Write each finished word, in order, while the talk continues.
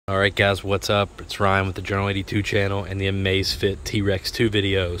Alright guys, what's up? It's Ryan with the Journal 82 channel and the Amazfit T-Rex 2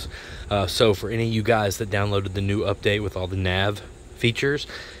 videos. So for any of you guys that downloaded the new update with all the nav features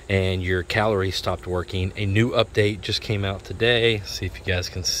and your calories stopped working, a new update just came out today. See if you guys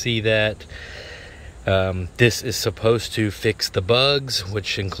can see that. This is supposed to fix the bugs,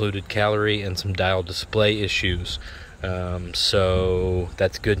 which included calorie and some dial display issues. So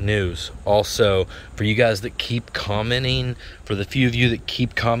that's good news. Also, for you guys that keep commenting, for the few of you that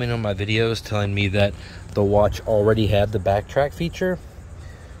keep commenting on my videos telling me that the watch already had the backtrack feature,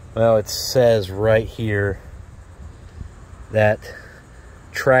 well, it says right here that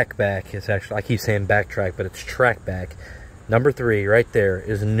track back is actually, I keep saying backtrack, but it's track back. Number 3 right there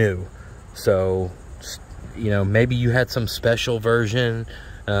is new. So, you know, maybe you had some special version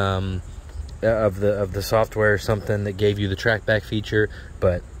of the software or something that gave you the trackback feature,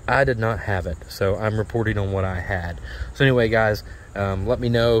 but I did not have it, so I'm reporting on what I had. So anyway guys, let me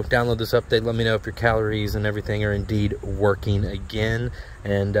know, download this update, let me know if your calories and everything are indeed working again,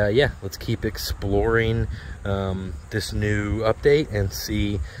 and yeah, let's keep exploring this new update and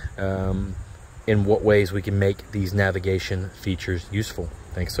see in what ways we can make these navigation features useful.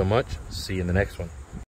 Thanks so much, see you in the next one.